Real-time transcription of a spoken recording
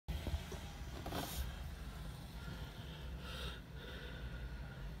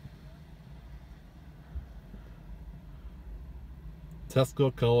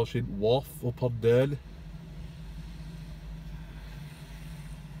Tesco car wash in Wharf up on Dearn.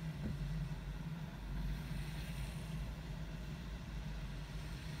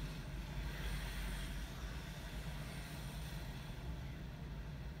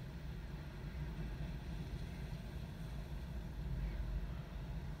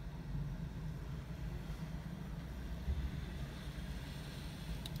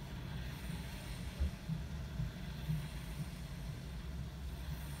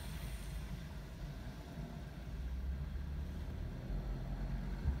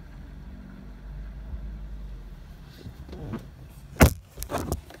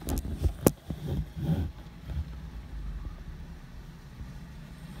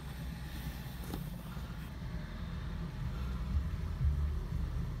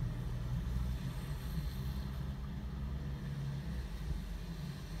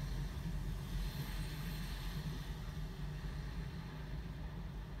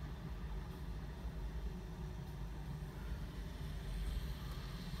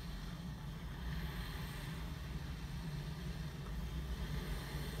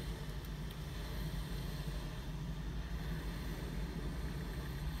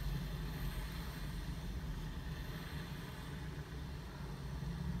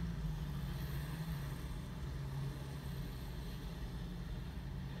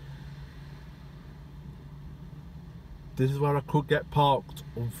 This is where I could get parked,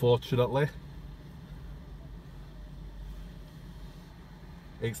 unfortunately.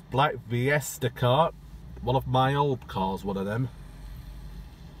 It's black Fiesta car, one of my old cars, one of them.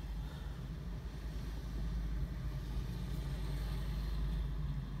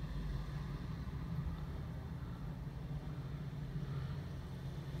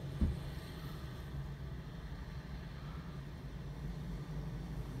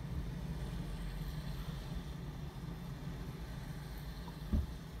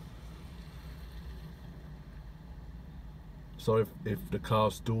 So if the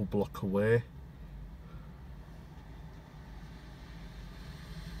cars do block away.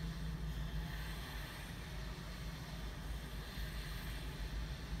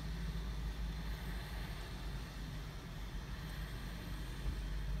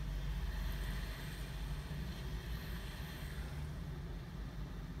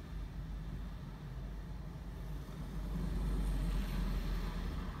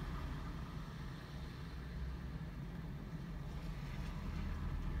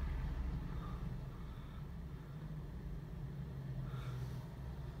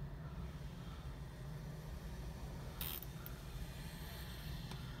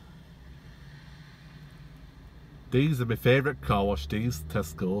 These are my favourite car wash, these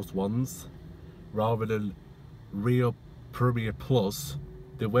Tesco's ones, rather than Rio Premier Plus.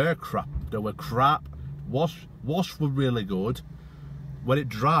 They were crap. Wash were really good. When it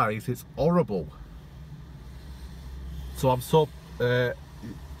dries, it's horrible. So I'm so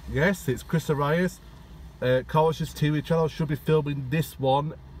yes, it's Chris Arias. Car Wash's TV channel should be filming this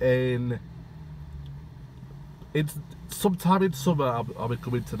one in sometime in summer. I'll be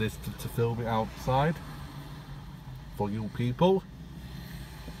coming to this to film it outside for you people.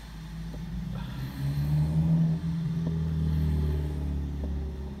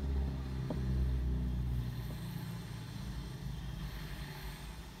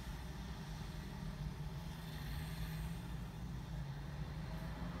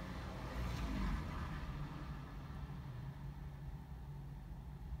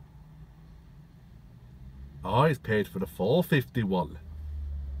 Oh, he's paid for the 451.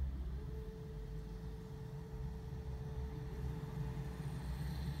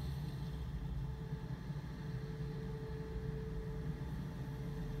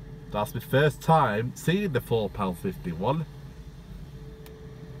 That's my first time seeing the £4.51.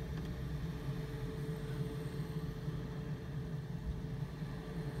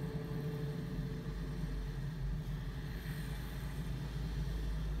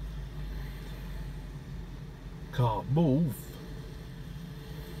 Can't move.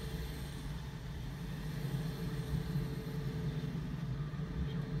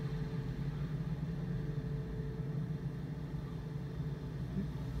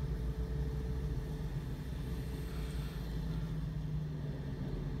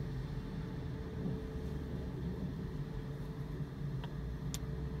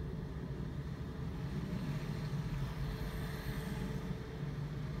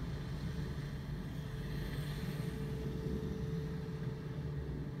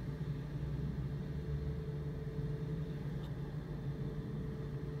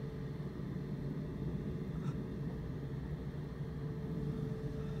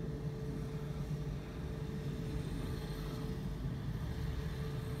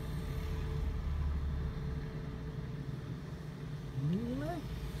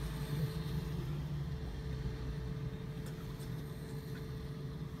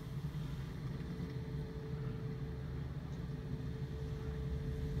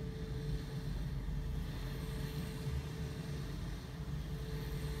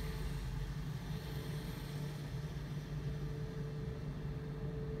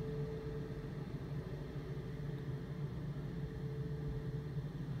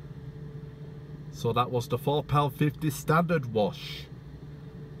 So that was the £4.50 standard wash.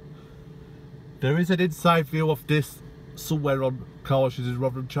 There is an inside view of this somewhere on Car Washes in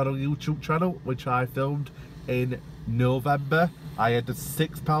Rotherham channel, YouTube channel, which I filmed in November. I had a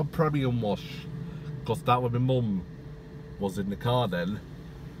 £6 premium wash, because that was my mum was in the car then.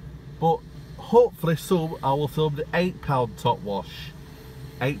 But hopefully soon I will film the £8 top wash,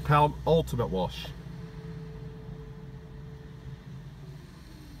 £8 ultimate wash.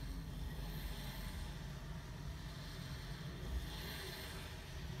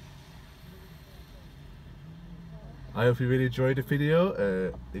 I hope you really enjoyed the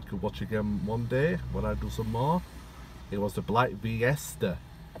video. You can watch again one day when I do some more. It was the Black Fiesta.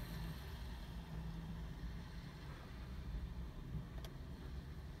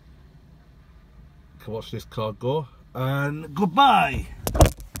 You can watch this car go. And goodbye!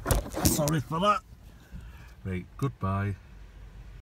 Sorry for that. Right, goodbye.